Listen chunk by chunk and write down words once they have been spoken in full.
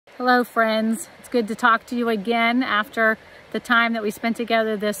Hello friends, it's good to talk to you again after the time that we spent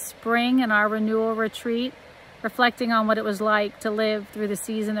together this spring in our renewal retreat, reflecting on what it was like to live through the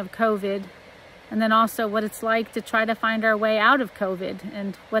season of COVID, and then also what it's like to try to find our way out of COVID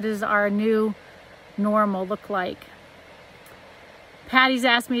and what does our new normal look like. Patty's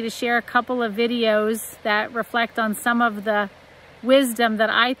asked me to share a couple of videos that reflect on some of the wisdom that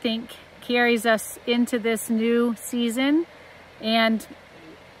I think carries us into this new season and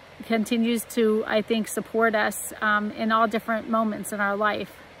continues to, I think, support us in all different moments in our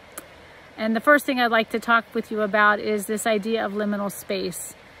life. And the first thing I'd like to talk with you about is this idea of liminal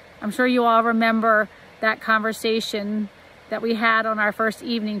space. I'm sure you all remember that conversation that we had on our first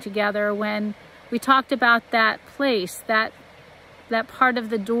evening together when we talked about that place, that part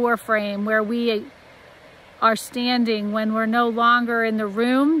of the door frame where we are standing when we're no longer in the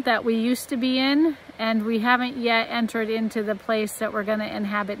room that we used to be in, and we haven't yet entered into the place that we're going to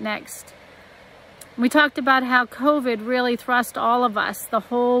inhabit next. We talked about how COVID really thrust all of us, the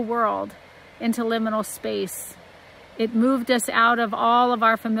whole world, into liminal space. It moved us out of all of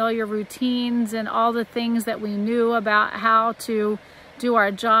our familiar routines and all the things that we knew about how to do our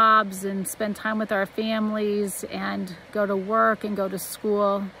jobs and spend time with our families and go to work and go to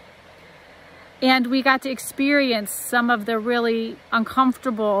school. And we got to experience some of the really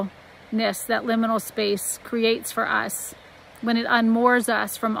uncomfortableness that liminal space creates for us when it unmoors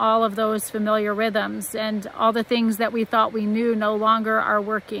us from all of those familiar rhythms and all the things that we thought we knew no longer are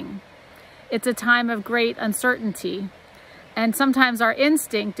working. It's a time of great uncertainty. And sometimes our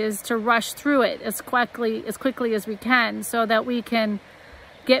instinct is to rush through it as quickly as we can so that we can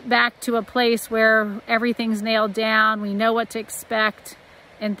get back to a place where everything's nailed down, we know what to expect,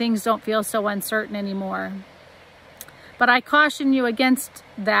 and things don't feel so uncertain anymore. But I caution you against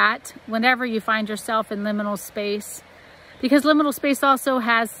that whenever you find yourself in liminal space, because liminal space also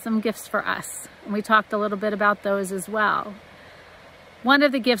has some gifts for us. And we talked a little bit about those as well. One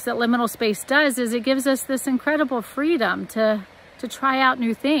of the gifts that liminal space does is it gives us this incredible freedom to try out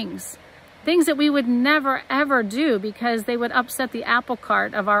new things. Things that we would never ever do because they would upset the apple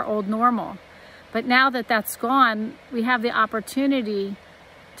cart of our old normal. But now that that's gone, we have the opportunity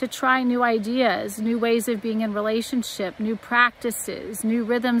to try new ideas, new ways of being in relationship, new practices, new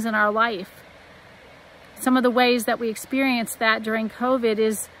rhythms in our life. Some of the ways that we experienced that during COVID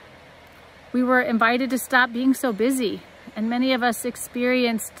is we were invited to stop being so busy. And many of us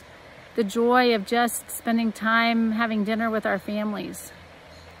experienced the joy of just spending time having dinner with our families.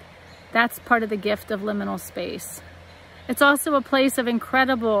 That's part of the gift of liminal space. It's also a place of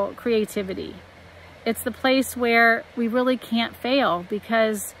incredible creativity. It's the place where we really can't fail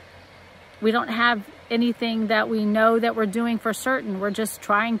because we don't have anything that we know that we're doing for certain. We're just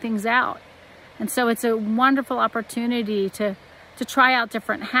trying things out. And so it's a wonderful opportunity to try out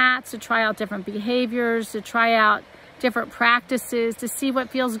different hats, to try out different behaviors, to try out different practices, to see what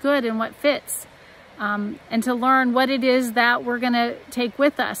feels good and what fits. And to learn what it is that we're going to take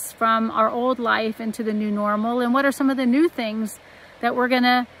with us from our old life into the new normal, and what are some of the new things that we're going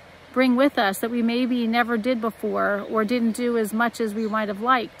to bring with us that we maybe never did before or didn't do as much as we might have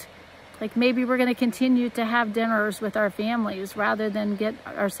liked. Like maybe we're going to continue to have dinners with our families rather than get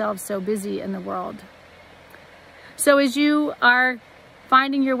ourselves so busy in the world. So as you are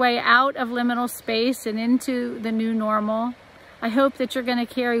finding your way out of liminal space and into the new normal, I hope that you're going to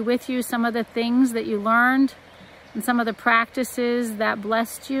carry with you some of the things that you learned and some of the practices that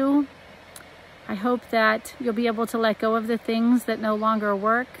blessed you. I hope that you'll be able to let go of the things that no longer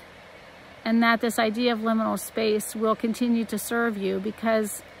work, and that this idea of liminal space will continue to serve you,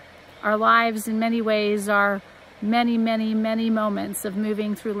 because our lives in many ways are many, many, many moments of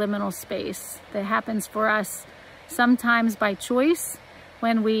moving through liminal space that happens for us sometimes by choice,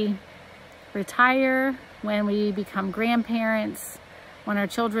 when we retire, when we become grandparents, when our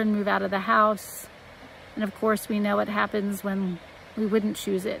children move out of the house. And of course, we know it happens when we wouldn't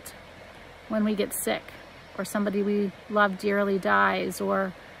choose it, when we get sick, or somebody we love dearly dies,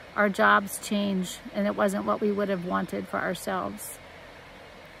 or our jobs change and it wasn't what we would have wanted for ourselves.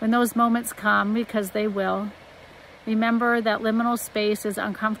 When those moments come, because they will, remember that liminal space, as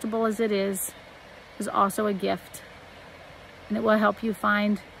uncomfortable as it is also a gift. And it will help you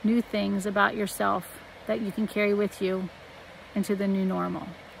find new things about yourself that you can carry with you into the new normal.